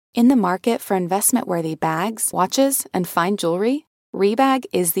In the market for investment-worthy bags, watches, and fine jewelry, Rebag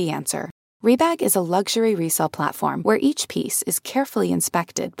is the answer. Rebag is a luxury resale platform where each piece is carefully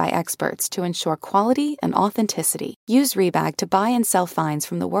inspected by experts to ensure quality and authenticity. Use Rebag to buy and sell finds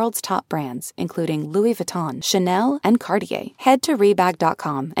from the world's top brands, including Louis Vuitton, Chanel, and Cartier. Head to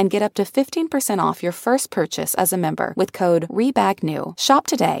Rebag.com and get up to 15% off your first purchase as a member with code REBAGNEW. Shop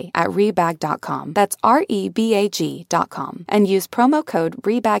today at Rebag.com. That's REBAG.com. And use promo code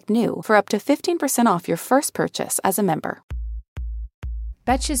REBAGNEW for up to 15% off your first purchase as a member.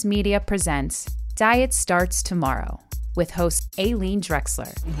 Betches Media presents Diet Starts Tomorrow with host Aileen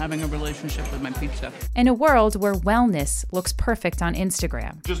Drexler. I'm having a relationship with my pizza. In a world where wellness looks perfect on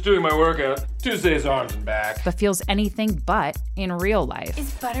Instagram, Just doing my workout. Tuesdays arms and back. but feels anything but in real life.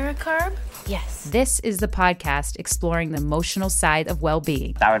 Is butter a carb? Yes. This is the podcast exploring the emotional side of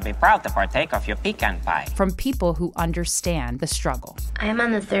well-being I would be proud to partake of your pecan pie. from people who understand the struggle. I am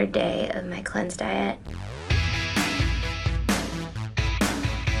on the third day of my cleanse diet.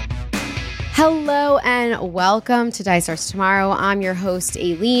 Hello and welcome to Diet Starts Tomorrow. I'm your host,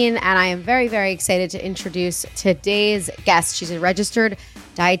 Aileen, and I am very, very excited to introduce today's guest. She's a registered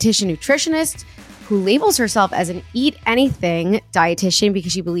dietitian nutritionist who labels herself as an eat anything dietitian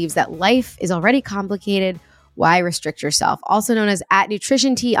because she believes that life is already complicated. Why restrict yourself? Also known as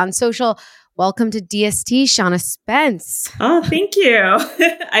 @NutritionT on social. Welcome to DST, Shauna Spence. Oh, thank you.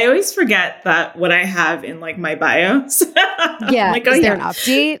 I always forget that what I have in like my bios. Yeah, like, is there an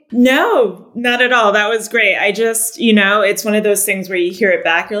update? No, not at all. That was great. I just, it's one of those things where you hear it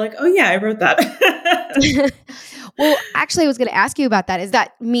back. You're like, oh yeah, I wrote that. Well, actually, I was going to ask you about that. Does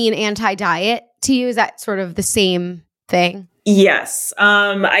that mean anti-diet to you? Is that sort of the same thing? Yes.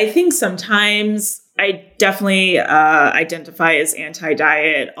 I think sometimes I definitely identify as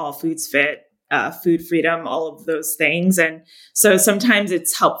anti-diet, all foods fit, food freedom, all of those things. And so sometimes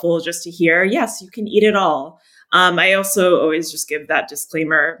it's helpful just to hear, yes, you can eat it all. I also always just give that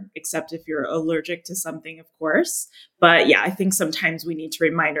disclaimer, except if you're allergic to something, of course. But yeah, I think sometimes we need to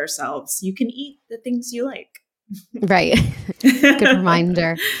remind ourselves, you can eat the things you like. Right. Good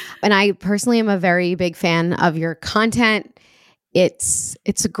reminder. And I personally am a very big fan of your content. It's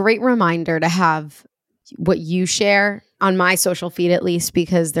a great reminder to have what you share on my social feed, at least,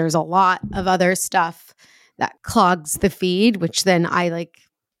 because there's a lot of other stuff that clogs the feed, which then I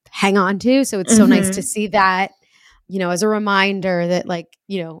hang on to. So it's so nice to see that, as a reminder that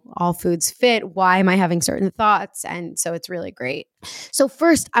all foods fit. Why am I having certain thoughts? And so it's really great. So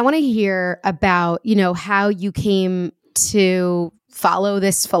first, I want to hear about, how you came to follow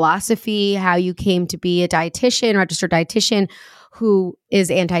this philosophy, how you came to be a dietitian, registered dietitian who is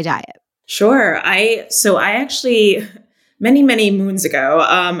anti-diet. Sure. I actually, many, many moons ago,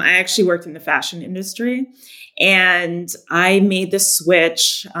 I actually worked in the fashion industry and I made the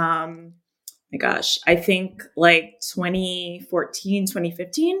switch. I think 2014,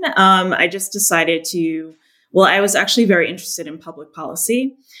 2015. I just decided I was actually very interested in public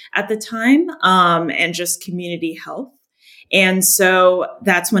policy at the time, and just community health. And so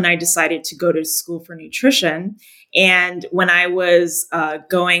that's when I decided to go to school for nutrition. And when I was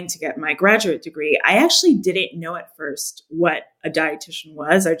going to get my graduate degree, I actually didn't know at first what a dietitian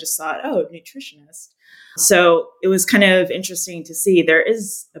was. I just thought, nutritionist. So it was kind of interesting to see there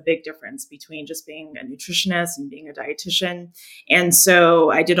is a big difference between just being a nutritionist and being a dietitian. And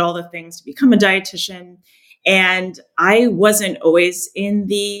so I did all the things to become a dietitian. And I wasn't always in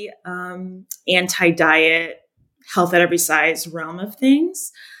the anti-diet, health at every size realm of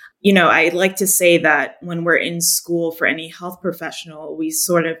things. I like to say that when we're in school for any health professional, we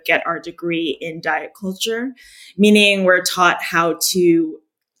sort of get our degree in diet culture, meaning we're taught how to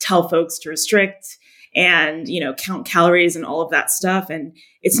tell folks to restrict and, count calories and all of that stuff. And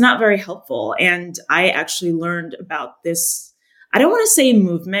it's not very helpful. And I actually learned about this. I don't want to say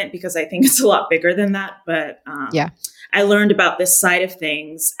movement because I think it's a lot bigger than that. But I learned about this side of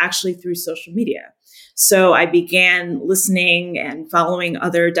things actually through social media. So I began listening and following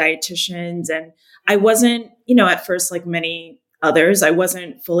other dietitians. And I wasn't, at first, like many others, I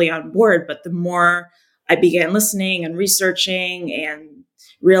wasn't fully on board. But the more I began listening and researching and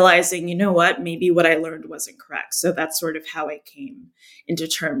realizing, maybe what I learned wasn't correct. So that's sort of how I came into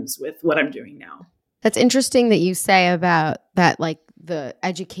terms with what I'm doing now. That's interesting that you say about that, the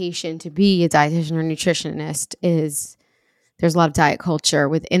education to be a dietitian or nutritionist is there's a lot of diet culture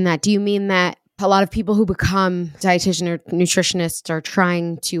within that. Do you mean that a lot of people who become dietitian or nutritionists are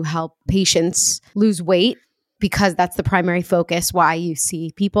trying to help patients lose weight because that's the primary focus, why you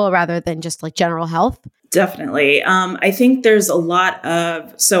see people rather than just general health? Definitely. I think there's a lot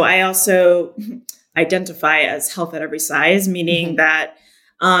of, so I also identify as health at every size, meaning that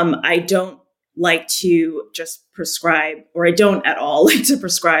I don't like to just prescribe, or I don't at all like to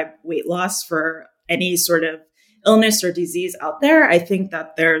prescribe weight loss for any sort of illness or disease out there. I think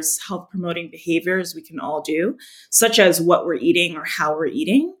that there's health promoting behaviors we can all do, such as what we're eating or how we're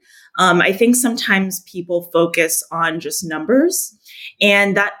eating. I think sometimes people focus on just numbers,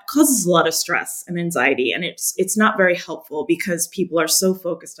 and that causes a lot of stress and anxiety. And it's not very helpful because people are so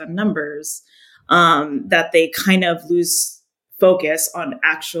focused on numbers that they kind of lose focus on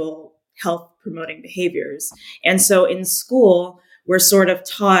actual health promoting behaviors. And so in school, we're sort of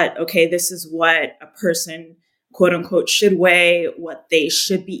taught, okay, this is what a person, quote unquote, should weigh, what they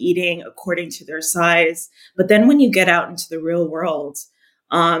should be eating according to their size. But then when you get out into the real world,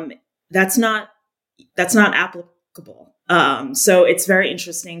 that's not applicable. So it's very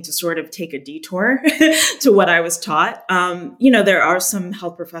interesting to sort of take a detour to what I was taught. There are some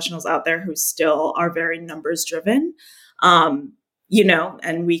health professionals out there who still are very numbers driven,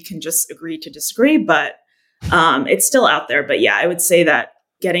 and we can just agree to disagree, but it's still out there. But yeah, I would say that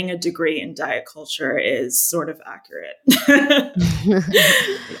getting a degree in diet culture is sort of accurate.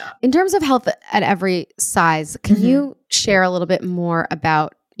 Yeah. In terms of health at every size, can you share a little bit more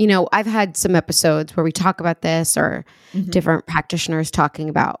about, I've had some episodes where we talk about this, or different practitioners talking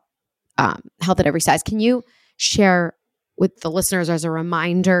about health at every size. Can you share with the listeners as a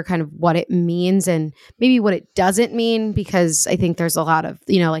reminder kind of what it means and maybe what it doesn't mean? Because I think there's a lot of,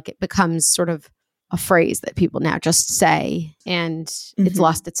 it becomes sort of a phrase that people now just say, and it's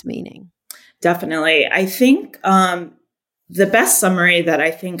lost its meaning. Definitely. I think the best summary that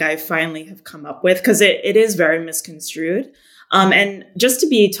I think I finally have come up with, because it is very misconstrued. And just to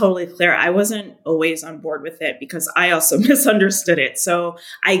be totally clear, I wasn't always on board with it because I also misunderstood it. So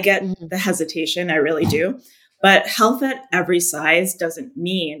I get the hesitation, I really do. But health at every size doesn't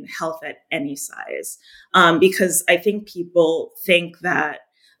mean health at any size, because I think people think that,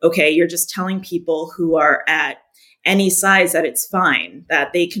 okay, you're just telling people who are at any size that it's fine,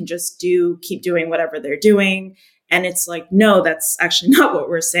 that they can just keep doing whatever they're doing. And it's like, no, that's actually not what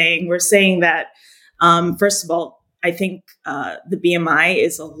we're saying. We're saying that, first of all, I think the BMI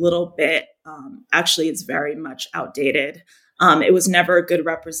is a little bit, actually, it's very much outdated. It was never a good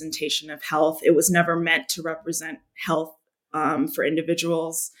representation of health. It was never meant to represent health for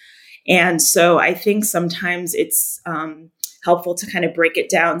individuals. And so I think sometimes it's helpful to kind of break it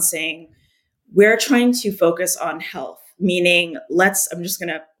down, saying we're trying to focus on health, meaning I'm just going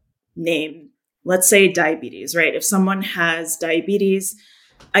to name, let's say diabetes, right? If someone has diabetes,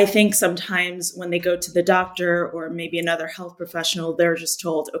 I think sometimes when they go to the doctor or maybe another health professional, they're just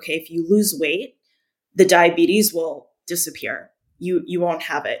told, okay, if you lose weight, the diabetes will disappear. You won't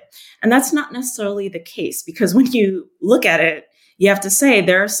have it. And that's not necessarily the case, because when you look at it, you have to say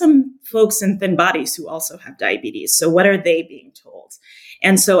there are some folks in thin bodies who also have diabetes. So what are they being told?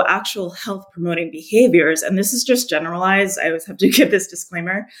 And so actual health promoting behaviors, and this is just generalized, I always have to give this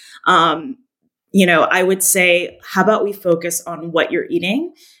disclaimer. I would say, how about we focus on what you're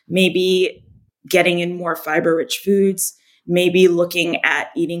eating, maybe getting in more fiber-rich foods, maybe looking at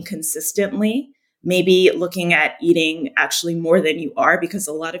eating consistently, maybe looking at eating actually more than you are, because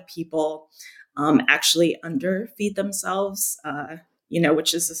a lot of people actually underfeed themselves,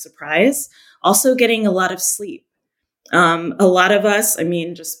 which is a surprise. Also getting a lot of sleep. A lot of us,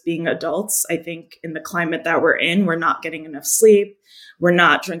 just being adults, I think in the climate that we're in, we're not getting enough sleep. We're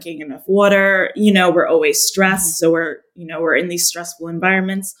not drinking enough water. We're always stressed. So we're in these stressful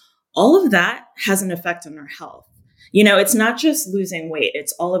environments. All of that has an effect on our health. It's not just losing weight.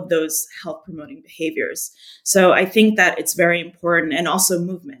 It's all of those health promoting behaviors. So I think that it's very important, and also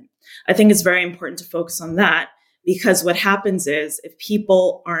movement. I think it's very important to focus on that, because what happens is if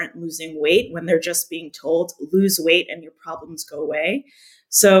people aren't losing weight when they're just being told lose weight and your problems go away.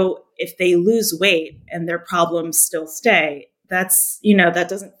 So if they lose weight and their problems still stay, that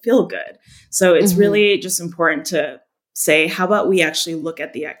doesn't feel good. So it's really just important to say, how about we actually look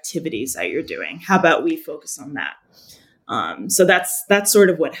at the activities that you're doing? How about we focus on that? So that's sort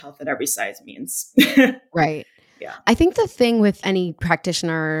of what health at every size means. Right. Yeah. I think the thing with any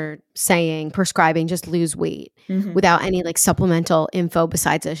practitioner prescribing just lose weight without any like supplemental info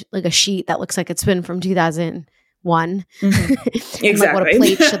besides a sheet that looks like it's been from 2001, Exactly. like what a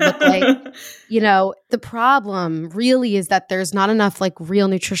plate should look like. The problem really is that there's not enough like real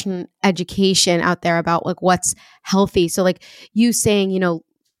nutrition education out there about like what's healthy. So like you saying,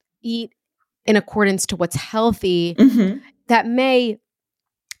 eat in accordance to what's healthy, that may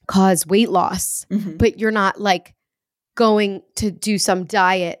cause weight loss, but you're not like going to do some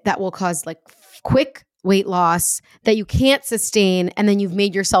diet that will cause like quick weight loss that you can't sustain, and then you've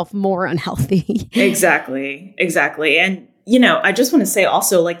made yourself more unhealthy. Exactly. And I just want to say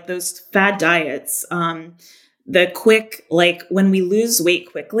also, like, those fad diets, the quick, like, when we lose weight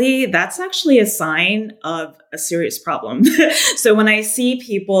quickly, that's actually a sign of a serious problem. So when I see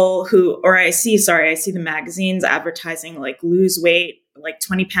people I see the magazines advertising like lose weight, like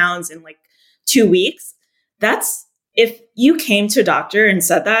 20 pounds in like 2 weeks, that's, if you came to a doctor and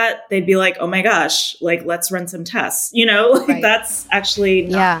said that, they'd be like, oh my gosh, like, let's run some tests, Right. That's actually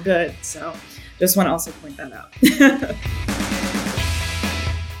not good. So just want to also point that out.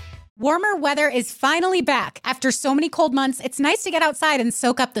 Warmer weather is finally back. After so many cold months, it's nice to get outside and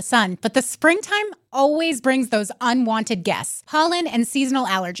soak up the sun, but the springtime always brings those unwanted guests, pollen and seasonal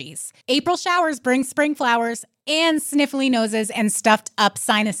allergies. April showers bring spring flowers and sniffly noses and stuffed up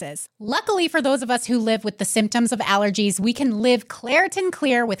sinuses. Luckily for those of us who live with the symptoms of allergies, we can live Claritin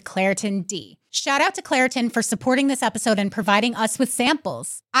Clear with Claritin D. Shout out to Claritin for supporting this episode and providing us with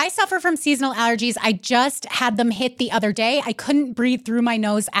samples. I suffer from seasonal allergies. I just had them hit the other day. I couldn't breathe through my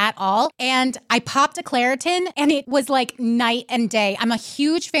nose at all. And I popped a Claritin and it was like night and day. I'm a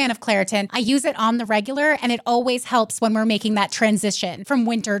huge fan of Claritin. I use it on the regular and it always helps when we're making that transition from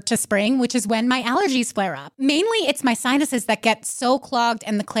winter to spring, which is when my allergies flare up. Mainly it's my sinuses that get so clogged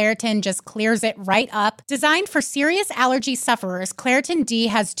and the Claritin just clears it right up. Designed for serious allergy sufferers, Claritin D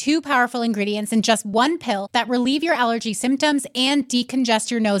has 2 powerful ingredients in just 1 pill that relieve your allergy symptoms and decongest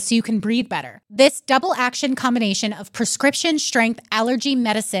your nose so you can breathe better. This double action combination of prescription strength allergy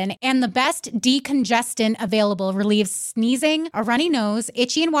medicine and the best decongestant available relieves sneezing, a runny nose,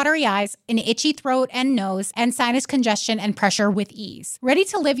 itchy and watery eyes, an itchy throat and nose, and sinus congestion and pressure with ease. Ready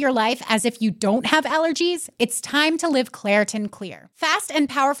to live your life as if you don't have allergies? It's time to live Claritin Clear. Fast and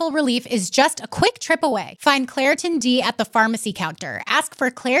powerful relief is just a quick trip away. Find Claritin D at the pharmacy counter. Ask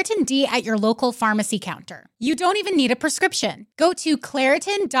for Claritin D at your local pharmacy counter. You don't even need a prescription. Go to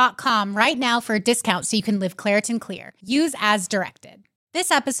Claritin.com right now for a discount so you can live Claritin Clear. Use as directed.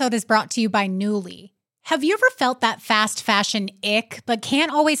 This episode is brought to you by Nuuly. Have you ever felt that fast fashion ick, but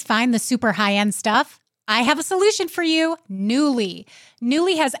can't always find the super high-end stuff? I have a solution for you, Nuuly.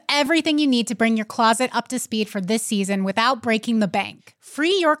 Nuuly has everything you need to bring your closet up to speed for this season without breaking the bank.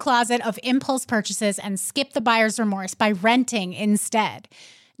 Free your closet of impulse purchases and skip the buyer's remorse by renting instead.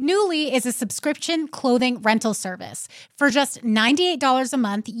 Nuuly is a subscription clothing rental service. For just $98 a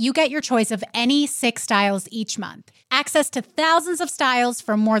month, you get your choice of any 6 styles each month. Access to thousands of styles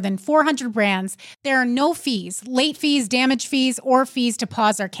from more than 400 brands. There are no fees, late fees, damage fees, or fees to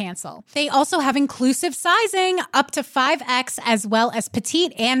pause or cancel. They also have inclusive sizing up to 5X as well as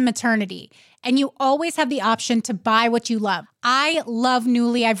petite and maternity. And you always have the option to buy what you love. I love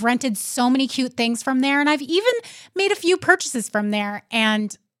Nuuly. I've rented so many cute things from there, and I've even made a few purchases from there,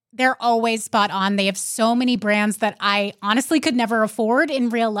 and they're always spot on. They have so many brands that I honestly could never afford in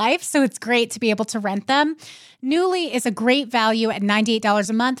real life, so it's great to be able to rent them. Nuuly is a great value at $98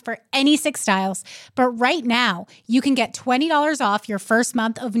 a month for any 6 styles, but right now, you can get $20 off your first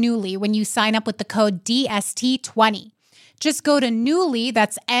month of Nuuly when you sign up with the code DST20. Just go to Nuuly,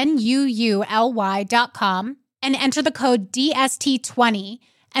 that's NUULY.com, and enter the code DST20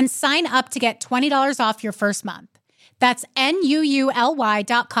 and sign up to get $20 off your first month. That's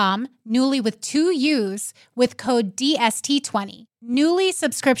NUULY.com, Nuuly with 2 U's, with code DST20. Nuuly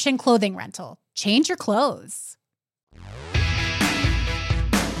subscription clothing rental. Change your clothes.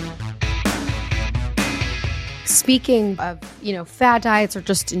 Speaking of, fad diets or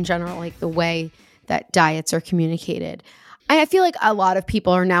just in general, like the way that diets are communicated, I feel like a lot of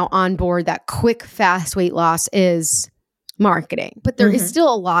people are now on board that quick, fast weight loss is marketing. But there is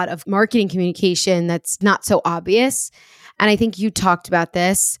still a lot of marketing communication that's not so obvious. And I think you talked about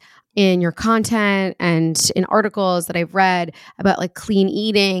this in your content and in articles that I've read about like clean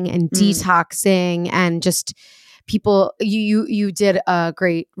eating and detoxing and just people, you did a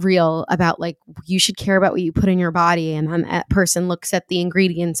great reel about like you should care about what you put in your body, and then that person looks at the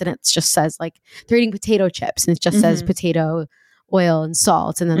ingredients and it just says like they're eating potato chips and it just says potato oil and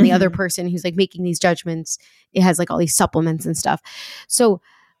salt, and then the other person who's like making these judgments, it has like all these supplements and stuff. So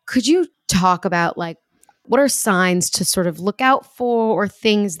could you talk about like what are signs to sort of look out for, or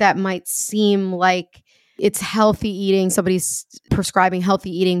things that might seem like it's healthy eating, somebody's prescribing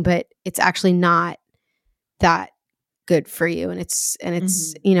healthy eating, but it's actually not that good for you, and it's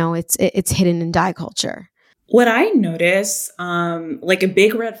it's hidden in diet culture? What I notice, like a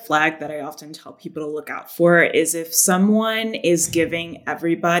big red flag that I often tell people to look out for is if someone is giving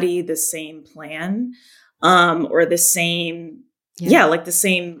everybody the same plan, or the same, like the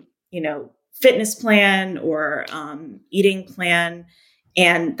same, fitness plan or eating plan.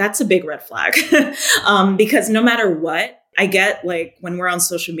 And that's a big red flag because no matter what, I get like when we're on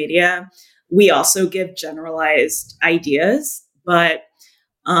social media, we also give generalized ideas, but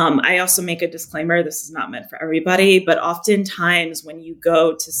I also make a disclaimer. This is not meant for everybody, but oftentimes when you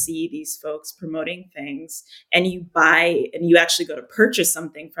go to see these folks promoting things and you buy and you actually go to purchase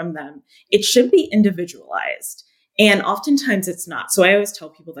something from them, it should be individualized. And oftentimes it's not. So I always tell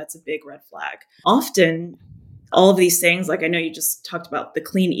people that's a big red flag. Often all of these things, like I know you just talked about the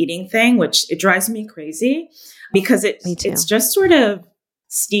clean eating thing, which it drives me crazy because it's just sort of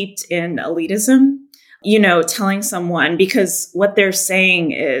steeped in elitism. Telling someone, because what they're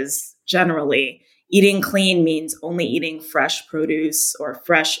saying is generally eating clean means only eating fresh produce or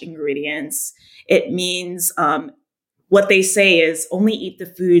fresh ingredients. It means what they say is only eat the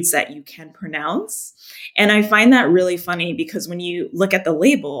foods that you can pronounce. And I find that really funny because when you look at the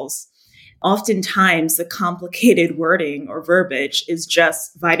labels, oftentimes the complicated wording or verbiage is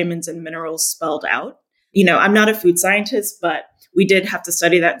just vitamins and minerals spelled out. I'm not a food scientist, but we did have to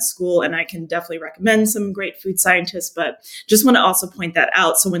study that in school, and I can definitely recommend some great food scientists, but just want to also point that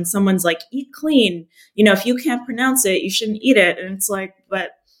out. So when someone's like, eat clean, if you can't pronounce it, you shouldn't eat it. And it's like,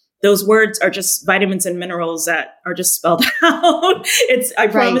 but those words are just vitamins and minerals that are just spelled out. I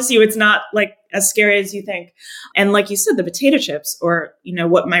promise you, it's not like as scary as you think. And like you said, the potato chips or,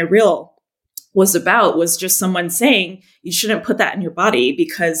 what my reel was about was just someone saying you shouldn't put that in your body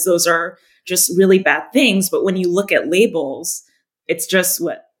because those are just really bad things. But when you look at labels, it's just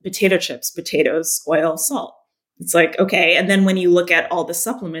potato chips, potatoes, oil, salt. It's like, okay. And then when you look at all the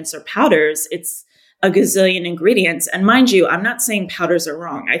supplements or powders, it's a gazillion ingredients. And mind you, I'm not saying powders are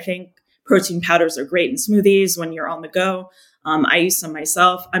wrong. I think protein powders are great in smoothies when you're on the go. I use some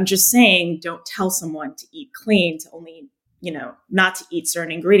myself. I'm just saying, don't tell someone to eat clean, to only, not to eat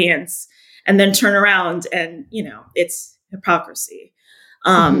certain ingredients and then turn around and, it's hypocrisy.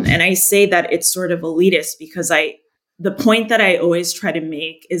 And I say that it's sort of elitist because the point that I always try to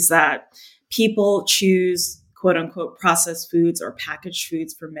make is that people choose quote unquote processed foods or packaged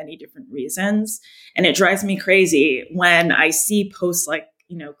foods for many different reasons. And it drives me crazy when I see posts like,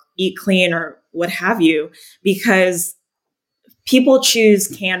 eat clean or what have you, because people choose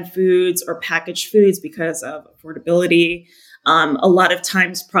canned foods or packaged foods because of affordability. A lot of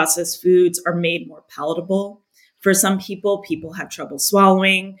times processed foods are made more palatable. For some people have trouble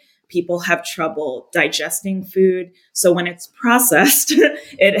swallowing. People have trouble digesting food. So when it's processed,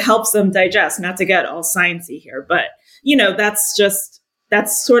 it helps them digest, not to get all sciencey here, but,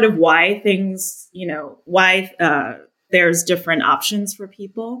 that's sort of why things, there's different options for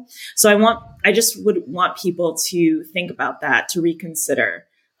people. So I just would want people to think about that, to reconsider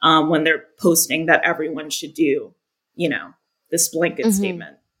when they're posting that everyone should do, this blanket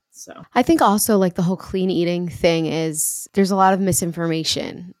statement. So I think also like the whole clean eating thing is there's a lot of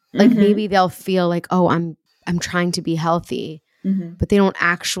misinformation. Like maybe they'll feel like, oh, I'm trying to be healthy, but they don't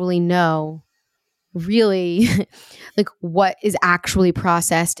actually know really like what is actually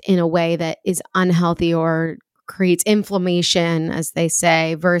processed in a way that is unhealthy or creates inflammation, as they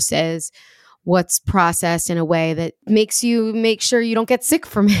say, versus what's processed in a way that makes you make sure you don't get sick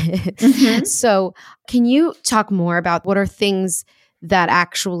from it. So can you talk more about what are things that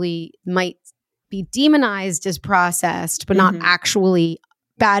actually might be demonized as processed, but not actually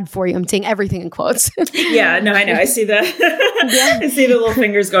bad for you? I'm saying everything in quotes. Yeah, no, I know. I see I see the little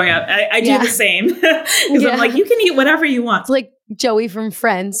fingers going up. I do the same because I'm like, you can eat whatever you want. It's like Joey from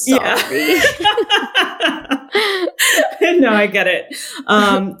Friends. Sorry. Yeah. No, I get it.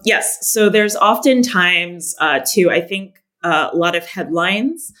 Yes. So there's oftentimes too, I think a lot of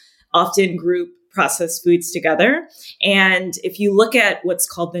headlines often group processed foods together. And if you look at what's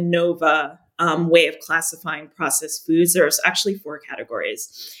called the NOVA way of classifying processed foods, there's actually 4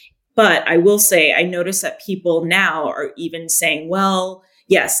 categories. But I will say, I notice that people now are even saying, well,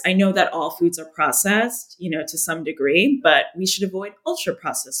 yes, I know that all foods are processed, to some degree, but we should avoid ultra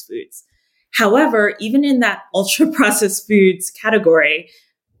processed foods. However, even in that ultra processed foods category,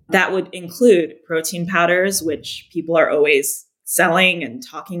 that would include protein powders, which people are always selling and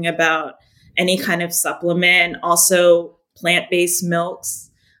talking about, any kind of supplement, also plant-based milks,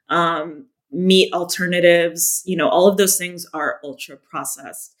 meat alternatives, all of those things are ultra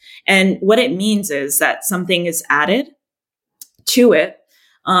processed. And what it means is that something is added to it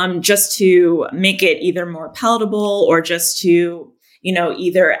just to make it either more palatable or just to,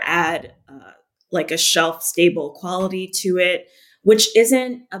 either add like a shelf stable quality to it, which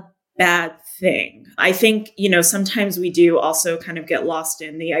isn't a bad thing. I think, sometimes we do also kind of get lost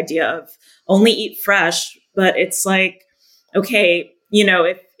in the idea of only eat fresh, but it's like, okay,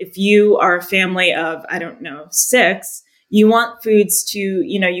 if you are a family of, 6, you want foods to,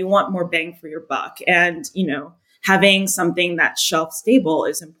 you want more bang for your buck. And, having something that's shelf stable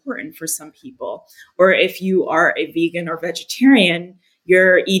is important for some people. Or if you are a vegan or vegetarian,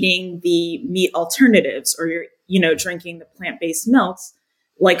 you're eating the meat alternatives, or you're, drinking the plant-based milks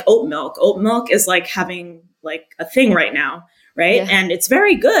like oat milk. Oat milk is like having like a thing right now. Right. Yeah. And it's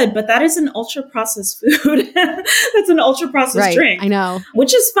very good, but that is an ultra processed food. That's an ultra processed drink. I know.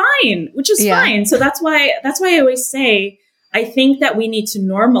 Which is fine. So that's why I always say, I think that we need to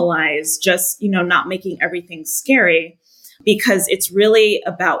normalize just, not making everything scary, because it's really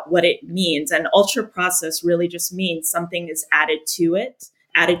about what it means. And ultra processed really just means something is added to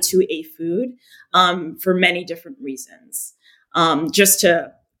a food, for many different reasons.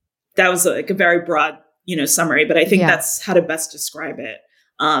 That was like a very broad summary, but I think that's how to best describe it,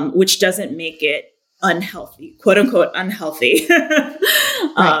 which doesn't make it unhealthy, quote unquote, unhealthy.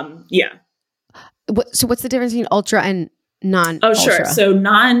 Yeah. So what's the difference between ultra and non-ultra? Oh, sure.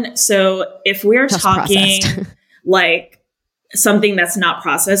 So if we're just talking like something that's not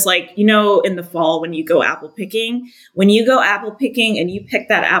processed, like, in the fall, when you go apple picking and you pick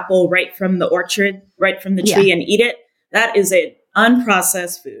that apple right from the orchard, right from the tree and eat it, that is an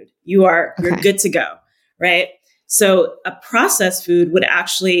unprocessed food. You're good to go. Right. So a processed food would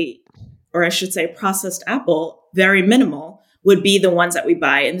actually, or I should say processed apple, very minimal, would be the ones that we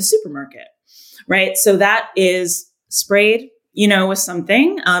buy in the supermarket. Right. So that is sprayed, with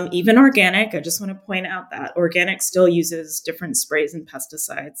something, even organic. I just want to point out that organic still uses different sprays and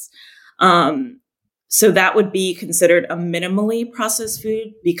pesticides. So that would be considered a minimally processed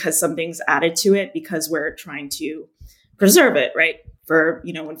food because something's added to it because we're trying to preserve it. Right. For,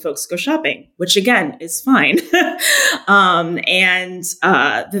 when folks go shopping, which again is fine. And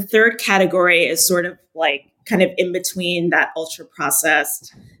the third category is sort of like kind of in between that ultra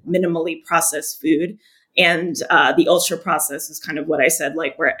processed, minimally processed food. And the ultra processed is kind of what I said,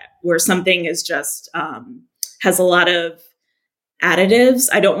 like where something is just has a lot of additives.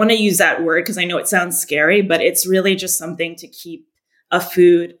 I don't want to use that word because I know it sounds scary, but it's really just something to keep a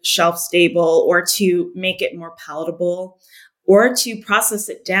food shelf stable or to make it more palatable, or to process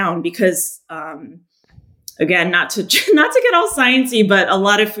it down because, again, not to get all sciencey, but a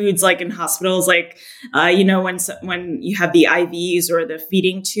lot of foods like in hospitals, like, when you have the IVs or the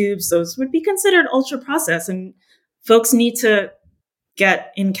feeding tubes, those would be considered ultra processed, and folks need to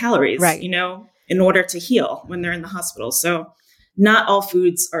get in calories, in order to heal when they're in the hospital. So not all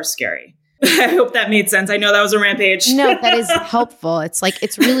foods are scary. I hope that made sense. I know that was a rampage. No, that is helpful. It's like,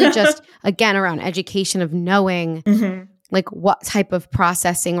 it's really just, again, around education of knowing like what type of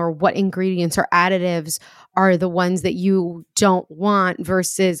processing or what ingredients or additives are the ones that you don't want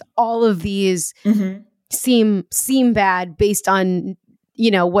versus all of these seem bad based on,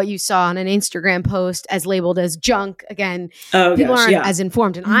 what you saw on an Instagram post as labeled as junk. Again, people aren't as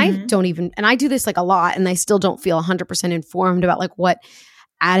informed. And I don't even, and I do this like a lot, and I still don't feel 100% informed about like what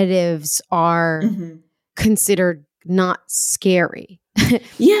additives are considered not scary.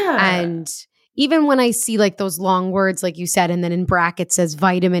 And even when I see like those long words, like you said, and then in brackets says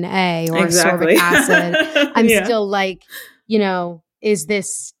vitamin A or ascorbic acid, I'm still like, is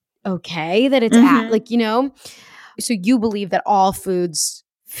this okay that it's so you believe that all foods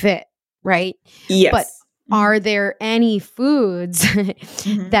fit, right? Yes. But are there any foods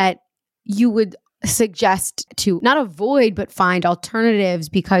that you would suggest to not avoid, but find alternatives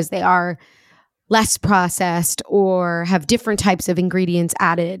because they are less processed or have different types of ingredients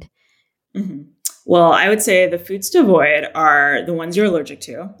added? Well, I would say the foods to avoid are the ones you're allergic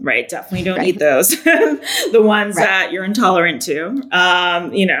to, right? Definitely don't eat those. The ones that you're intolerant to,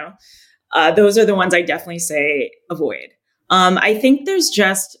 those are the ones I definitely say avoid. I think there's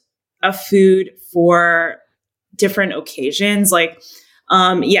just a food for different occasions. Like,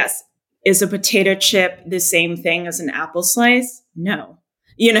 yes, is a potato chip the same thing as an apple slice? No.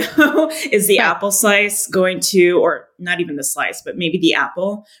 Is the apple slice going to, or not even the slice, but maybe the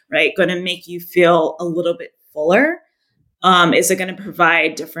apple, right, going to make you feel a little bit fuller? Is it going to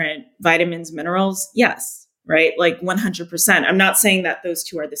provide different vitamins, minerals? Yes, right? Like 100%. I'm not saying that those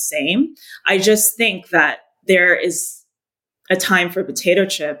two are the same. I just think that there is a time for potato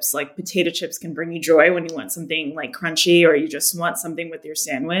chips. Like potato chips can bring you joy when you want something like crunchy, or you just want something with your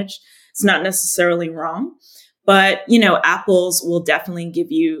sandwich. It's not necessarily wrong. But, apples will definitely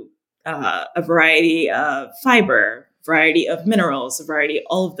give you a variety of fiber, variety of minerals, a variety of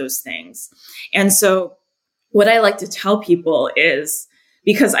all of those things. And so what I like to tell people is,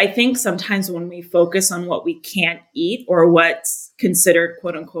 because I think sometimes when we focus on what we can't eat or what's considered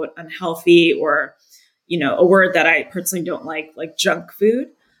quote unquote unhealthy, or, a word that I personally don't like junk food,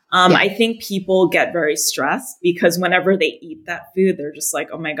 I think people get very stressed because whenever they eat that food, they're just like,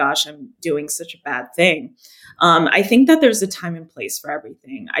 oh my gosh, I'm doing such a bad thing. I think that there's a time and place for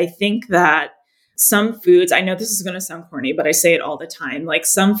everything. I think that some foods, I know this is going to sound corny, but I say it all the time. Like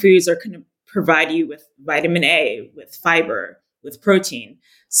some foods are going to provide you with vitamin A, with fiber, with protein.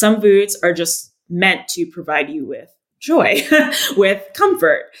 Some foods are just meant to provide you with joy, with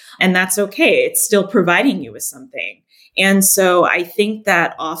comfort. And that's okay. It's still providing you with something. And so I think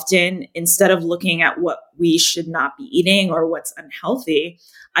that often, instead of looking at what we should not be eating or what's unhealthy,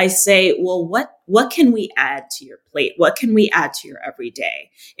 I say, well, what can we add to your plate? What can we add to your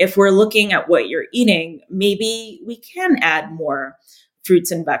everyday? If we're looking at what you're eating, maybe we can add more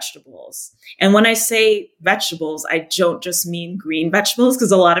fruits and vegetables. And when I say vegetables, I don't just mean green vegetables,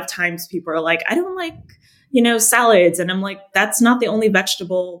 because a lot of times people are like, I don't like, salads. And I'm like, that's not the only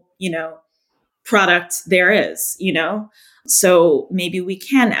vegetable, product there is, So maybe we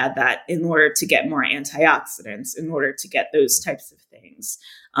can add that in order to get more antioxidants, in order to get those types of things.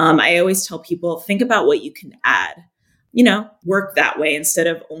 I always tell people, think about what you can add, work that way instead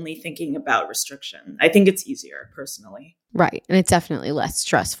of only thinking about restriction. I think it's easier personally. Right. And it's definitely less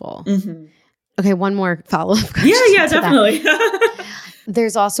stressful. Mm-hmm. Okay. One more follow-up question. Yeah, definitely.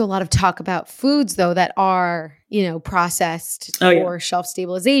 There's also a lot of talk about foods, though, that are, processed for shelf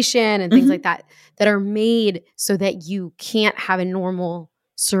stabilization and things like that are made so that you can't have a normal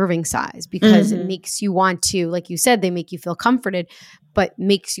serving size because it makes you want to, like you said, they make you feel comforted, but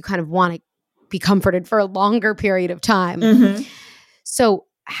makes you kind of want to be comforted for a longer period of time. Mm-hmm. So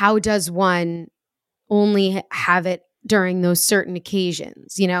how does one only have it during those certain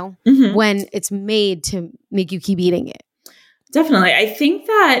occasions, when it's made to make you keep eating it? Definitely. I think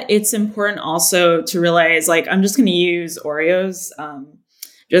that it's important also to realize, like, I'm just going to use Oreos.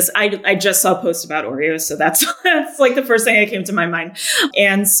 I just saw a post about Oreos. So that's like the first thing that came to my mind.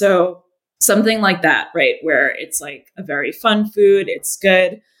 And so something like that, right? Where it's like a very fun food. It's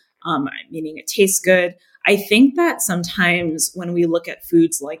good. Meaning it tastes good. I think that sometimes when we look at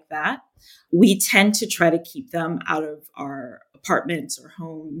foods like that, we tend to try to keep them out of our apartments or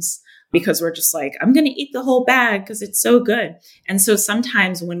homes because we're just like, I'm going to eat the whole bag because it's so good. And so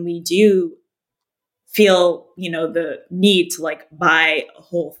sometimes when we do feel, the need to like buy a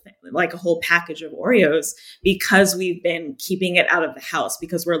whole thing, like a whole package of Oreos, because we've been keeping it out of the house,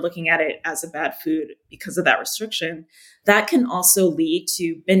 because we're looking at it as a bad food because of that restriction, that can also lead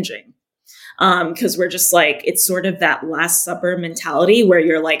to binging. Because we're just like, it's sort of that Last Supper mentality where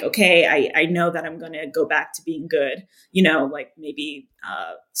you're like, okay, I know that I'm going to go back to being good, like maybe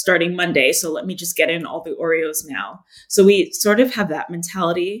starting Monday. So let me just get in all the Oreos now. So we sort of have that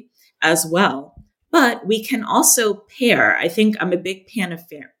mentality as well. But we can also pair. I think I'm a big fan of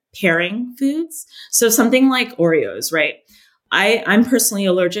pairing foods. So something like Oreos, right? I'm personally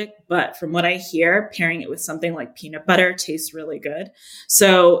allergic, but from what I hear, pairing it with something like peanut butter tastes really good.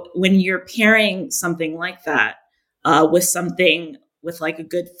 So when you're pairing something like that with something with like a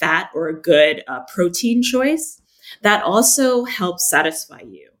good fat or a good protein choice, that also helps satisfy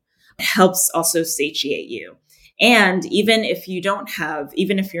you. It helps also satiate you. And even if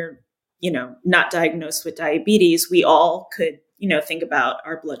you're, not diagnosed with diabetes, we all could think about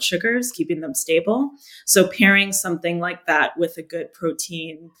our blood sugars, keeping them stable. So pairing something like that with a good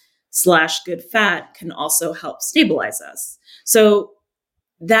protein / good fat can also help stabilize us. So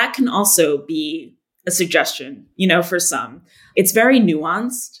that can also be a suggestion, for some. It's very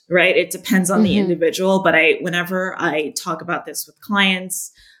nuanced, right? It depends on the individual. But whenever I talk about this with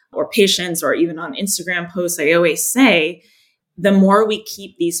clients or patients, or even on Instagram posts, I always say, the more we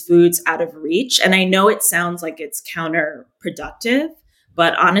keep these foods out of reach, and I know it sounds like it's counterproductive,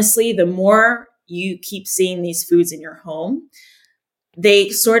 but honestly, the more you keep seeing these foods in your home, they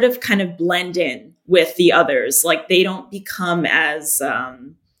sort of kind of blend in with the others. Like they don't become as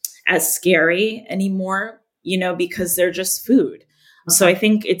scary anymore, because they're just food. So I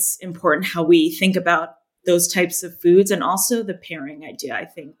think it's important how we think about those types of foods, and also the pairing idea, I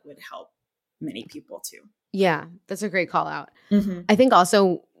think, would help many people too. Yeah, that's a great call out. Mm-hmm. I think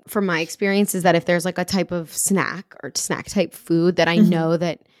also from my experience is that if there's like a type of snack or snack type food that I know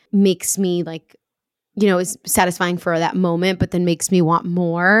that makes me like, is satisfying for that moment, but then makes me want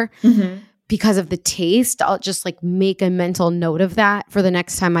more because of the taste, I'll just like make a mental note of that for the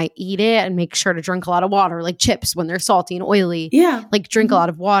next time I eat it and make sure to drink a lot of water, like chips when they're salty and oily. Yeah. Like drink a lot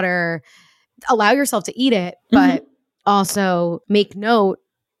of water, allow yourself to eat it, but also make note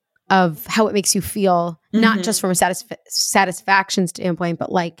of how it makes you feel, not just from a satisfaction standpoint,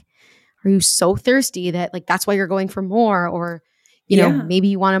 but like, are you so thirsty that like that's why you're going for more? Or, maybe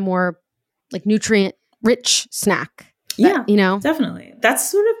you want a more like nutrient rich snack. Yeah, you know, definitely.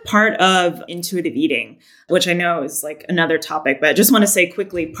 That's sort of part of intuitive eating, which I know is like another topic, but I just want to say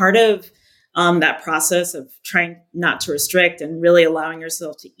quickly, part of that process of trying not to restrict and really allowing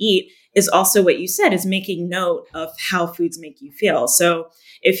yourself to eat is also what you said, is making note of how foods make you feel. So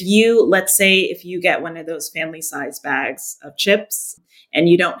if you, let's say, if you get one of those family size bags of chips and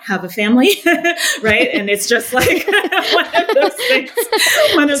you don't have a family, right? And it's just like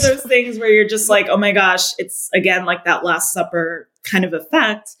one of those things where you're just like, oh my gosh, it's again, like that Last Supper kind of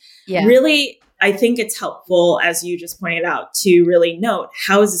effect. Yeah. Really, I think it's helpful, as you just pointed out, to really note,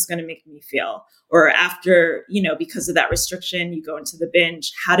 how is this going to make me feel? Or after, because of that restriction, you go into the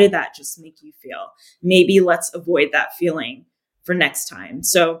binge, how did that just make you feel? Maybe let's avoid that feeling for next time.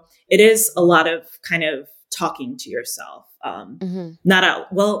 So it is a lot of kind of talking to yourself.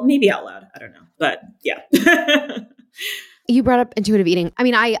 Maybe out loud. I don't know. But yeah. You brought up intuitive eating. I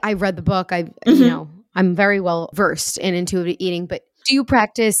mean, I read the book. I'm very well versed in intuitive eating, but do you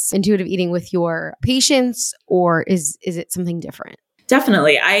practice intuitive eating with your patients, or is it something different?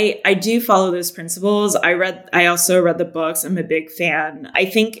 Definitely. I do follow those principles. I also read the books. I'm a big fan. I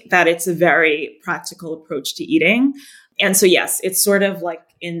think that it's a very practical approach to eating. And so, yes, it's sort of like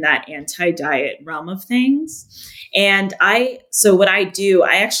in that anti-diet realm of things. And what I do,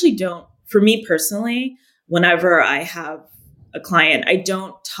 I actually don't, for me personally, whenever I have a client, I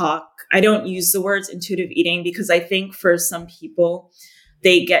don't use the words intuitive eating, because I think for some people,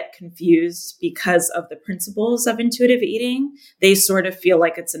 they get confused because of the principles of intuitive eating. They sort of feel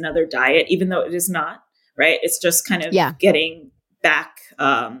like it's another diet, even though it is not, right? It's just kind of getting back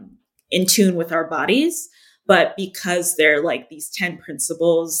in tune with our bodies. But because they're like these 10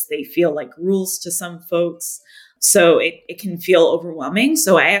 principles, they feel like rules to some folks. So it can feel overwhelming.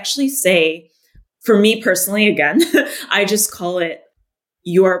 So I actually say, for me personally, again, I just call it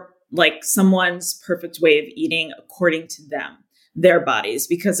someone's perfect way of eating according to them, their bodies,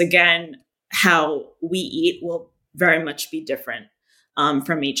 because again, how we eat will very much be different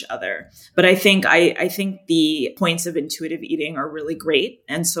from each other. But I think the points of intuitive eating are really great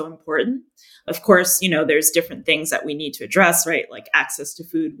and so important. Of course, there's different things that we need to address, right? Like access to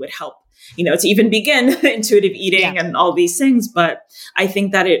food would help, to even begin intuitive eating and all these things. But I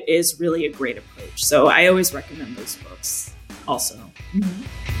think that it is really a great approach. So I always recommend those books also. Mm-hmm.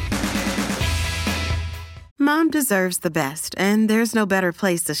 Mom deserves the best, and there's no better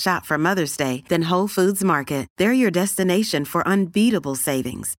place to shop for Mother's Day than Whole Foods Market. They're your destination for unbeatable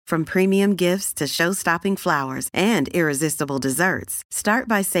savings, from premium gifts to show-stopping flowers and irresistible desserts. Start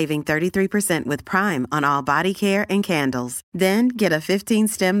by saving 33% with Prime on all body care and candles. Then get a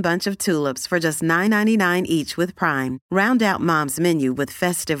 15-stem bunch of tulips for just $9.99 each with Prime. Round out Mom's menu with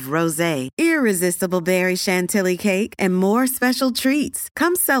festive rosé, irresistible berry chantilly cake, and more special treats.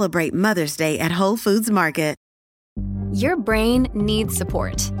 Come celebrate Mother's Day at Whole Foods Market. Your brain needs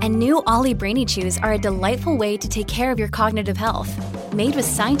support, and new Ollie Brainy Chews are a delightful way to take care of your cognitive health. Made with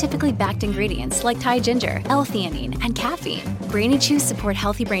scientifically backed ingredients like Thai ginger, L-theanine, and caffeine, Brainy Chews support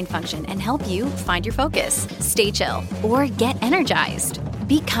healthy brain function and help you find your focus, stay chill, or get energized.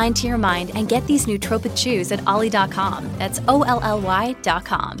 Be kind to your mind and get these nootropic chews at ollie.com. That's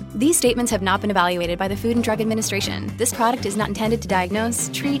OLLY.com. These statements have not been evaluated by the Food and Drug Administration. This product is not intended to diagnose,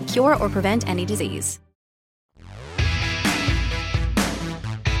 treat, cure, or prevent any disease.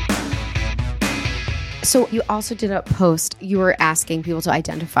 So you also did a post, you were asking people to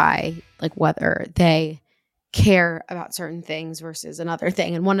identify like whether they care about certain things versus another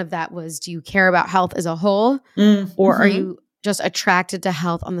thing. And one of that was, do you care about health as a whole? Or are you just attracted to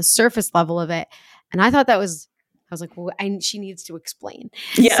health on the surface level of it? And I thought I was like, well, she needs to explain.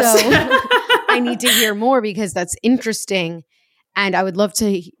 Yes. So I need to hear more, because that's interesting. And I would love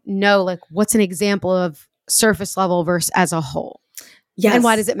to know, like, what's an example of surface level versus as a whole? Yes. And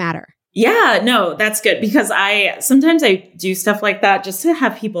why does it matter? Yeah, no, that's good, because sometimes I do stuff like that just to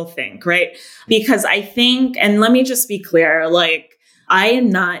have people think, right? Because I think, and let me just be clear, like, I am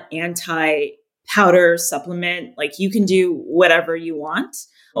not anti-powder supplement. Like, you can do whatever you want,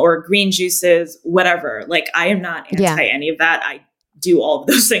 or green juices, whatever. Like, I am not anti any of that. I do all of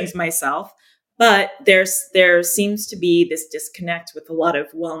those things myself. But there seems to be this disconnect with a lot of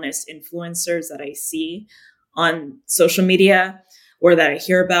wellness influencers that I see on social media, or that I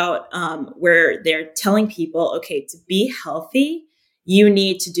hear about, where they're telling people, okay, to be healthy, you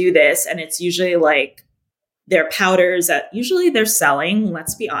need to do this. And it's usually like their powders that usually they're selling,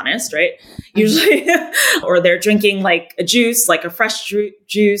 let's be honest, right? Usually, or they're drinking like a juice, like a fresh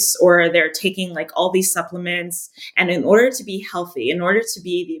juice, or they're taking like all these supplements. And in order to be healthy, in order to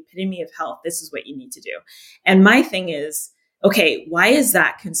be the epitome of health, this is what you need to do. And my thing is, okay, why is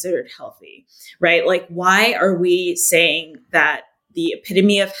that considered healthy, right? Like, why are we saying that the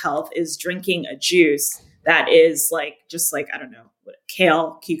epitome of health is drinking a juice that is like, just like, I don't know,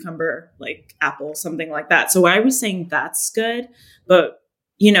 kale, cucumber, like apple, something like that. So why are we saying that's good? But,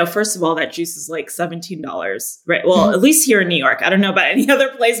 first of all, that juice is like $17, right? Well, at least here in New York. I don't know about any other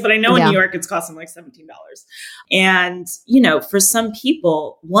place, but I know in New York, it's costing like $17. And, for some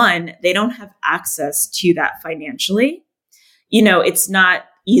people, one, they don't have access to that financially. It's not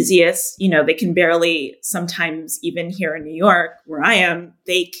easiest, they can barely, sometimes even here in New York, where I am,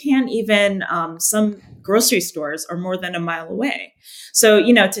 they can't even, some grocery stores are more than a mile away. So,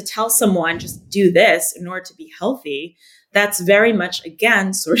 to tell someone just do this in order to be healthy, that's very much,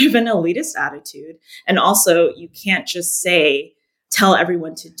 again, sort of an elitist attitude. And also, you can't just tell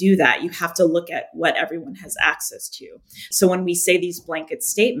everyone to do that. You have to look at what everyone has access to. So when we say these blanket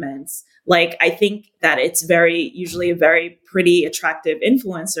statements, like, I think that it's usually a very pretty, attractive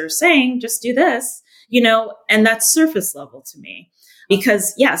influencer saying, just do this, and that's surface level to me.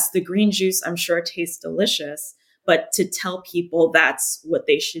 Because yes, the green juice, I'm sure tastes delicious, but to tell people that's what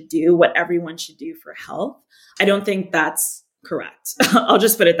they should do, what everyone should do for health, I don't think that's correct. I'll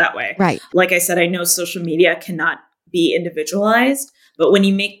just put it that way. Right. Like I said, I know social media cannot be individualized, but when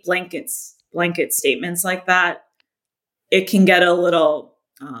you make blanket statements like that, it can get a little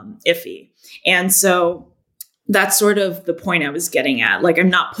iffy. And so that's sort of the point I was getting at. Like, I'm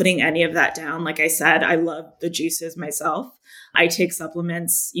not putting any of that down. Like I said, I love the juices myself. I take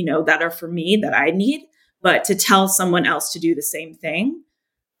supplements, that are for me, that I need, but to tell someone else to do the same thing,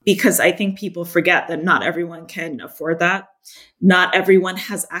 because I think people forget that not everyone can afford that. Not everyone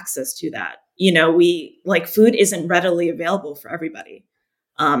has access to that. Food isn't readily available for everybody.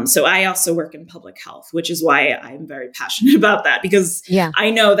 So I also work in public health, which is why I'm very passionate about that, because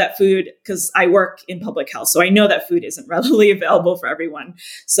I know that because I work in public health, so I know that food isn't readily available for everyone.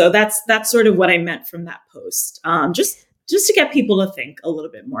 So that's sort of what I meant from that post. Just to get people to think a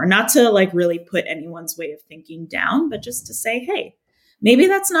little bit more, not to really put anyone's way of thinking down, but just to say, hey, maybe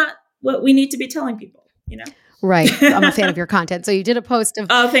that's not what we need to be telling people, Right. I'm a fan of your content. So you did a post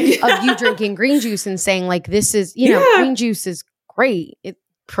of you drinking green juice and saying this is, green juice is great. It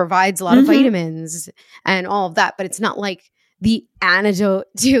provides a lot of vitamins and all of that, but it's not like the antidote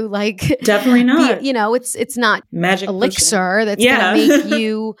to definitely not. It's not magic elixir that's going to make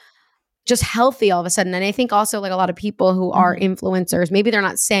you just healthy all of a sudden. And I think also a lot of people who are influencers, maybe they're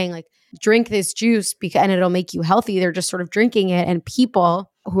not saying drink this juice and it'll make you healthy. They're just sort of drinking it. And people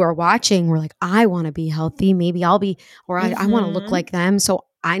who are watching were like, I want to be healthy. Maybe I'll be, or I want to look like them. So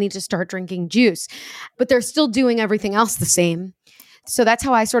I need to start drinking juice. But they're still doing everything else the same. So that's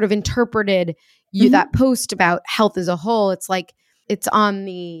how I sort of interpreted that post about health as a whole. It's like, it's on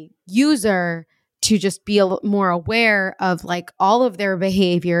the user to just be more aware of all of their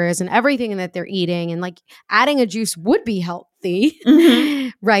behaviors and everything that they're eating. And adding a juice would be healthy,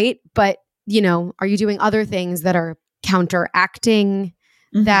 right? But, are you doing other things that are counteracting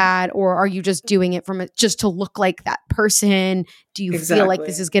that? Or are you just doing it just to look like that person? Do you feel like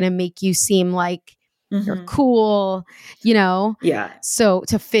this is going to make you seem like you're cool, Yeah. So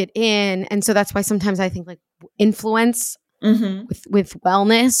to fit in. And so that's why sometimes I think influence with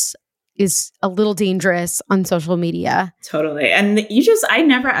wellness is a little dangerous on social media. Totally. And I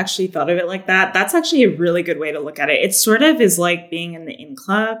never actually thought of it like that. That's actually a really good way to look at it. It sort of is like being in the in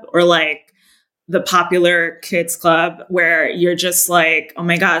club or the popular kids club where you're just like, oh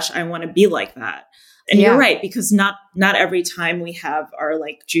my gosh, I want to be like that. And you're right, because not every time we have our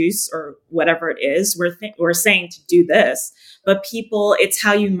juice or whatever it is, we're saying to do this, but people, it's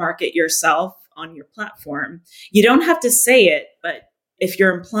how you market yourself on your platform. You don't have to say it, but if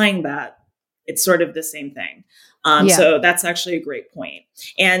you're implying that, it's sort of the same thing. So that's actually a great point.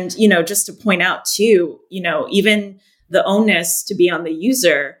 And, just to point out too, even the onus to be on the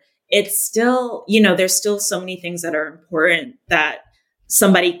user, it's still, there's still so many things that are important that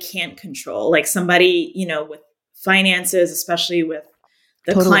somebody can't control, somebody, with finances, especially with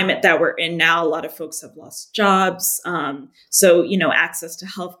the climate that we're in now. A lot of folks have lost jobs. So, access to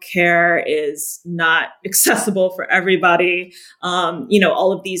healthcare is not accessible for everybody.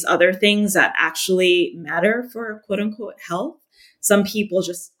 All of these other things that actually matter for quote unquote health, some people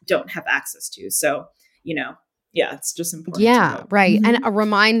just don't have access to. So, it's just important. Yeah, right. And a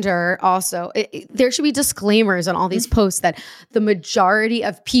reminder also, there should be disclaimers on all these posts that the majority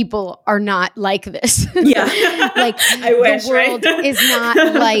of people are not like this. Yeah. I wish, the world is not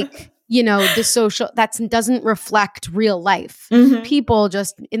the social, that doesn't reflect real life. People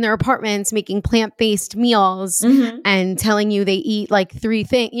just in their apartments making plant-based meals and telling you they eat 3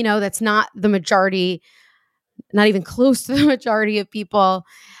 things, that's not the majority not even close to the majority of people,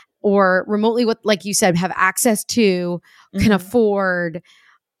 or remotely what, like you said, have access to, can afford,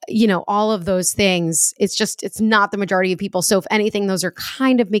 all of those things. It's not the majority of people. So if anything, those are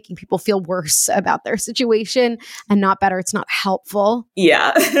kind of making people feel worse about their situation and not better. It's not helpful.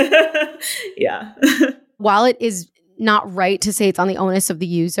 Yeah. Yeah. While it is not right to say it's on the onus of the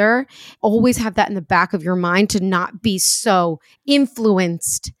user, always have that in the back of your mind to not be so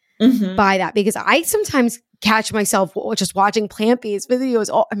influenced by that. Because I sometimes catch myself just watching plant-based videos.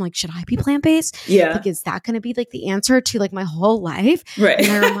 I'm like, should I be plant-based? Yeah. Like, is that going to be like the answer to like my whole life? Right.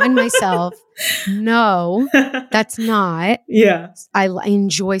 And I remind myself, no, that's not. Yeah. I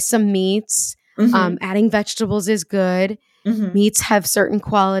enjoy some meats. Adding vegetables is good. Meats have certain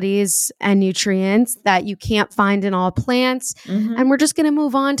qualities and nutrients that you can't find in all plants. And we're just going to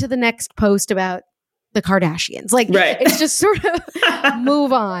move on to the next post about the Kardashians. Like, it's just sort of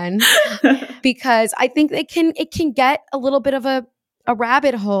move on, because I think it can get a little bit of a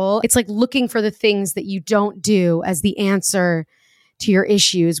rabbit hole. It's like looking for the things that you don't do as the answer to your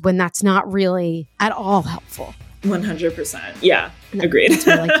issues when that's not really at all helpful. 100%. Yeah. Agreed. That's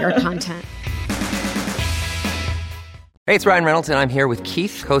why I like your content. Hey, it's Ryan Reynolds, and I'm here with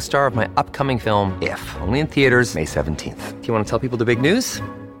Keith, co-star of my upcoming film, If, only in theaters May 17th. Do you want to tell people the big news?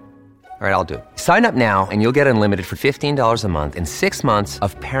 All right, I'll do it. Sign up now and you'll get unlimited for $15 a month and 6 months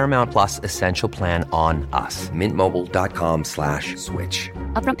of Paramount Plus Essential Plan on us. MintMobile.com/switch.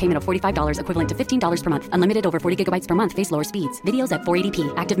 Upfront payment of $45 equivalent to $15 per month. Unlimited over 40 gigabytes per month. Face lower speeds. Videos at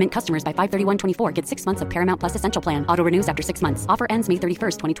 480p. Active Mint customers by 531.24 get 6 months of Paramount Plus Essential Plan. Auto renews after 6 months. Offer ends May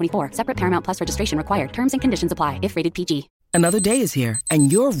 31st, 2024. Separate Paramount Plus registration required. Terms and conditions apply if rated PG. Another day is here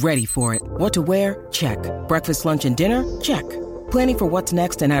and you're ready for it. What to wear? Check. Breakfast, lunch, and dinner? Check. Planning for what's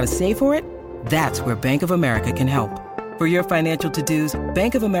next and how to save for it? That's where Bank of America can help. For your financial to-dos,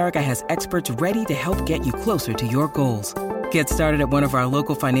 Bank of America has experts ready to help get you closer to your goals. Get started at one of our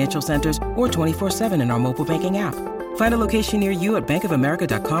local financial centers or 24/7 in our mobile banking app. Find a location near you at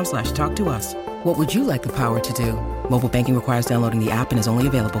bankofamerica.com/talktous. What would you like the power to do? Mobile banking requires downloading the app and is only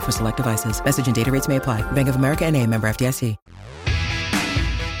available for select devices. Message and data rates may apply. Bank of America NA, member FDIC.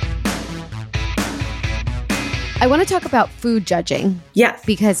 I want to talk about food judging. Yes.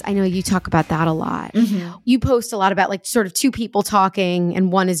 Because I know you talk about that a lot. You post a lot about like sort of two people talking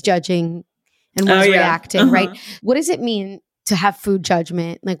and one is judging and one's reacting, right? What does it mean to have food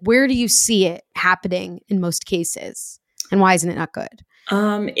judgment? Like, where do you see it happening in most cases? And why isn't it not good?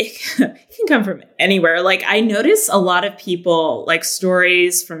 It can come from anywhere. Like, I notice a lot of people, like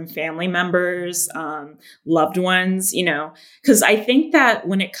stories from family members, loved ones, because I think that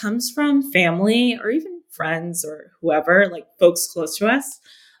when it comes from family or even friends or whoever, like folks close to us,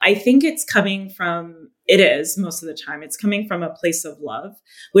 I think it is most of the time, it's coming from a place of love,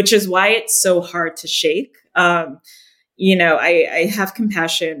 which is why it's so hard to shake. I have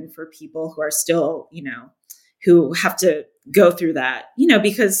compassion for people who are still, who have to go through that,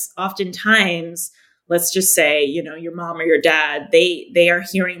 because oftentimes, let's just say, your mom or your dad, they are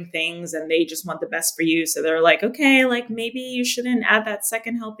hearing things and they just want the best for you. So they're like, okay, like maybe you shouldn't add that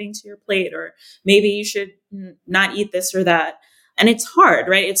second helping to your plate, or maybe you should not eat this or that. And it's hard,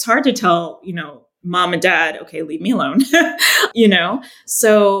 right? It's hard to tell, mom and dad, okay, leave me alone,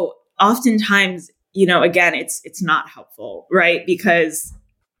 So oftentimes, again, it's not helpful, right? Because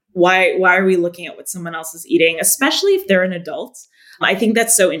why are we looking at what someone else is eating, especially if they're an adult? I think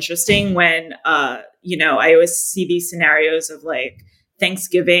that's so interesting when, I always see these scenarios of like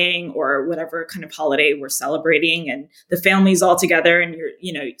Thanksgiving or whatever kind of holiday we're celebrating and the family's all together and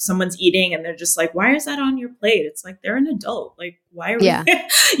someone's eating and they're just like, why is that on your plate? It's like, they're an adult. Like, why are we,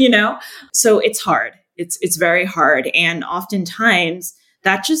 So it's hard. It's very hard. And oftentimes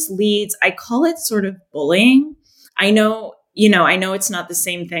that just leads, I call it sort of bullying. I know it's not the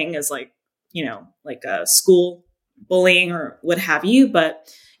same thing as like a school bullying or what have you,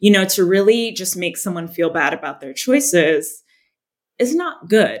 but, to really just make someone feel bad about their choices is not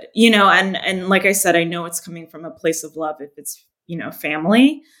good, and like I said, I know it's coming from a place of love if it's,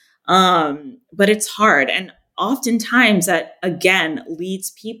 family, but it's hard. And oftentimes that again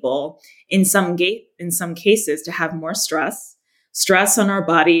leads people in some cases to have more stress on our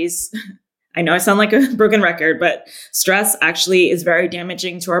bodies. I know I sound like a broken record, but stress actually is very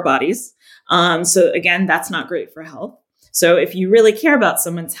damaging to our bodies. So again, that's not great for health. So if you really care about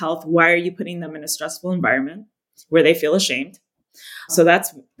someone's health, why are you putting them in a stressful environment where they feel ashamed? So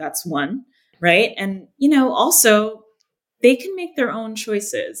that's one, right? And, also they can make their own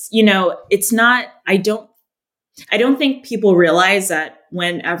choices. It's not, I don't think people realize that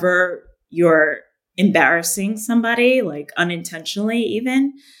whenever you're embarrassing somebody, like unintentionally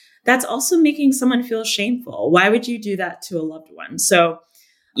even, that's also making someone feel shameful. Why would you do that to a loved one? So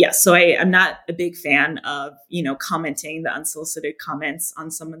yes, so I'm not a big fan of, commenting the unsolicited comments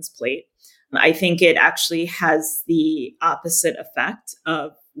on someone's plate. I think it actually has the opposite effect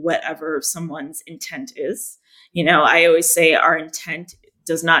of whatever someone's intent is. I always say our intent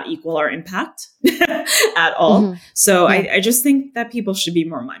does not equal our impact at all. Mm-hmm. So I just think that people should be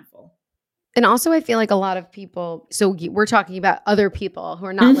more mindful. And also, I feel like a lot of people, so we're talking about other people who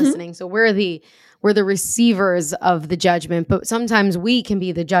are not listening. So we're the receivers of the judgment, but sometimes we can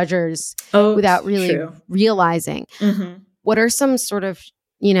be the judgers without really realizing. Mm-hmm. What are some sort of,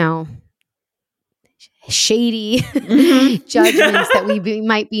 shady judgments that we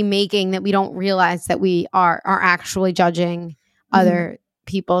might be making that we don't realize that we are actually judging other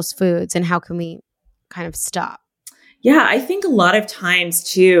people's foods, and how can we kind of stop? Yeah, I think a lot of times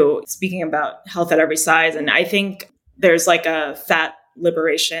too, speaking about health at every size, and I think there's like a fat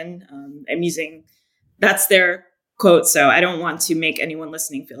liberation. That's their quote. So I don't want to make anyone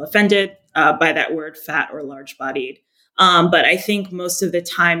listening feel offended by that word fat or large bodied. But I think most of the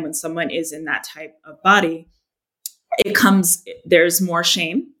time when someone is in that type of body, there's more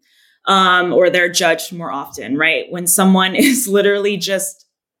shame, or they're judged more often, right? When someone is literally just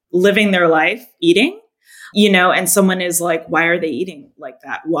living their life eating, and someone is like, why are they eating like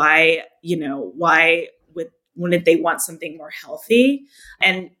that? Why wouldn't they want something more healthy?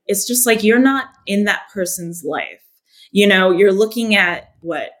 And it's just like, you're not in that person's life. You're looking at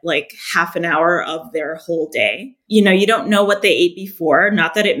like half an hour of their whole day. You don't know what they ate before.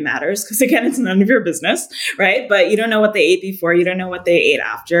 Not that it matters, because again, it's none of your business, right? But you don't know what they ate before. You don't know what they ate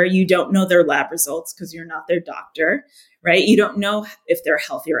after. You don't know their lab results because you're not their doctor, right? You don't know if they're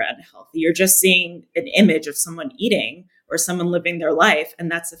healthy or unhealthy. You're just seeing an image of someone eating or someone living their life, and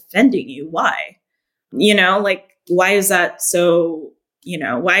that's offending you. Why? Why is that so,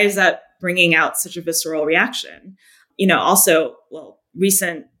 why is that bringing out such a visceral reaction? Also,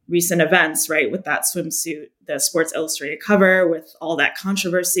 recent events, right? With that swimsuit, the Sports Illustrated cover with all that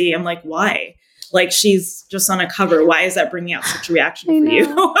controversy. I'm like, why? Like, she's just on a cover. Why is that bringing out such a reaction for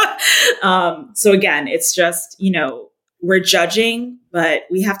you? So again, it's just, we're judging, but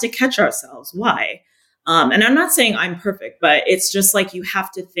we have to catch ourselves. Why? And I'm not saying I'm perfect, but it's just like, you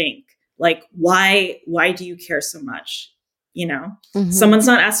have to think, like, why do you care so much? Someone's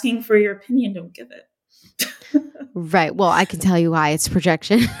not asking for your opinion. Don't give it. Right. Well, I can tell you why. It's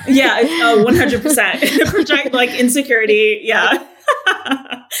projection. Yeah. 100%. Project, like, insecurity. Yeah.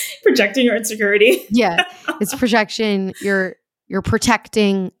 Projecting your insecurity. Yeah. It's projection. You're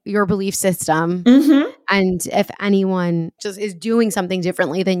protecting your belief system. And if anyone just is doing something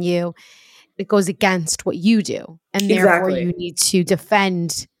differently than you, it goes against what you do. And therefore you need to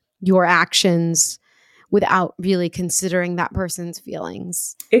defend your actions without really considering that person's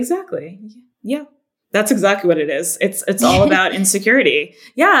feelings. Exactly. Yeah. That's exactly what it is. It's all about insecurity.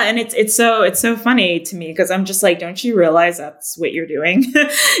 Yeah. And it's so funny to me, because I'm just like, don't you realize that's what you're doing?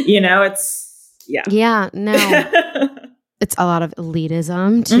 Yeah, no. It's a lot of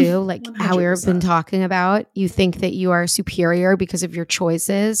elitism too, like 100%. How we've been talking about. You think that you are superior because of your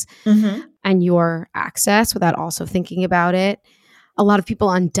choices and your access without also thinking about it. A lot of people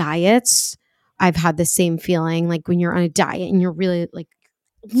on diets, I've had the same feeling, like when you're on a diet and you're really like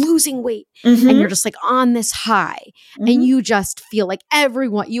losing weight and you're just like on this high and you just feel like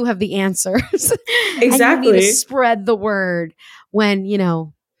you have the answers. Exactly. And you need to spread the word when,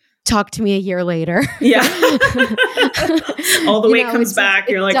 talk to me a year later. Yeah. All the weight comes back.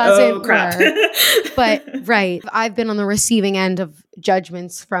 You're like, oh crap. But right. I've been on the receiving end of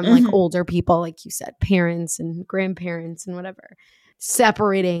judgments from like older people, like you said, parents and grandparents and whatever,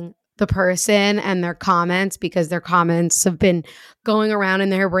 separating the person and their comments, because their comments have been going around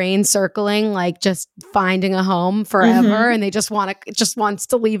in their brain, circling, like just finding a home forever. And they just wants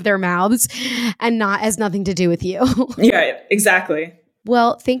to leave their mouths and has nothing to do with you. Yeah, exactly.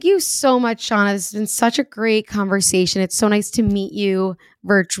 Well, thank you so much, Shauna. This has been such a great conversation. It's so nice to meet you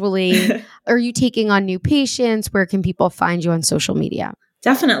virtually. Are you taking on new patients? Where can people find you on social media?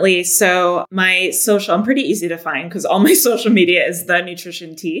 Definitely. So I'm pretty easy to find because all my social media is The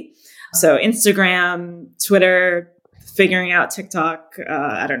Nutrition Tea. So Instagram, Twitter, figuring out TikTok,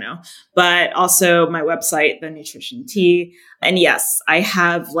 I don't know, but also my website, The Nutrition Tea. And yes, I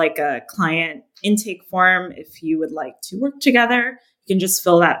have like a client intake form. If you would like to work together, you can just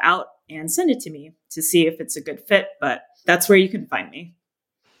fill that out and send it to me to see if it's a good fit. But that's where you can find me.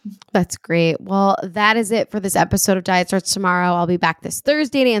 That's great. Well, that is it for this episode of Diet Starts Tomorrow. I'll be back this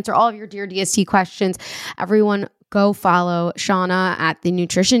Thursday to answer all of your Dear DST questions. Everyone, go follow Shauna at the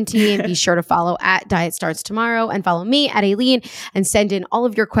Nutrition Team. Be sure to follow at Diet Starts Tomorrow and follow me at Aileen and send in all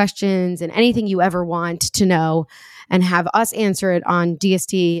of your questions and anything you ever want to know and have us answer it on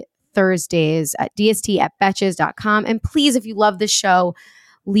DST Thursdays at dst@betches.com. And please, if you love this show,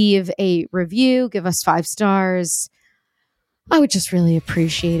 leave a review, give us 5 stars. I would just really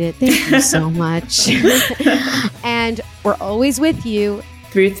appreciate it. Thank you so much. And we're always with you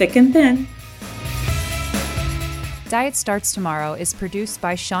through thick and thin. Diet Starts Tomorrow is produced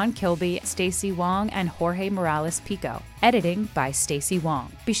by Sean Kilby, Stacey Wong, and Jorge Morales Pico. Editing by Stacey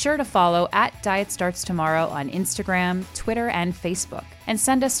Wong. Be sure to follow at Diet Starts Tomorrow on Instagram, Twitter, and Facebook. And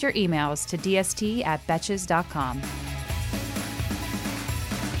send us your emails to dst@betches.com.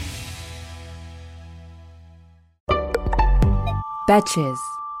 Betches.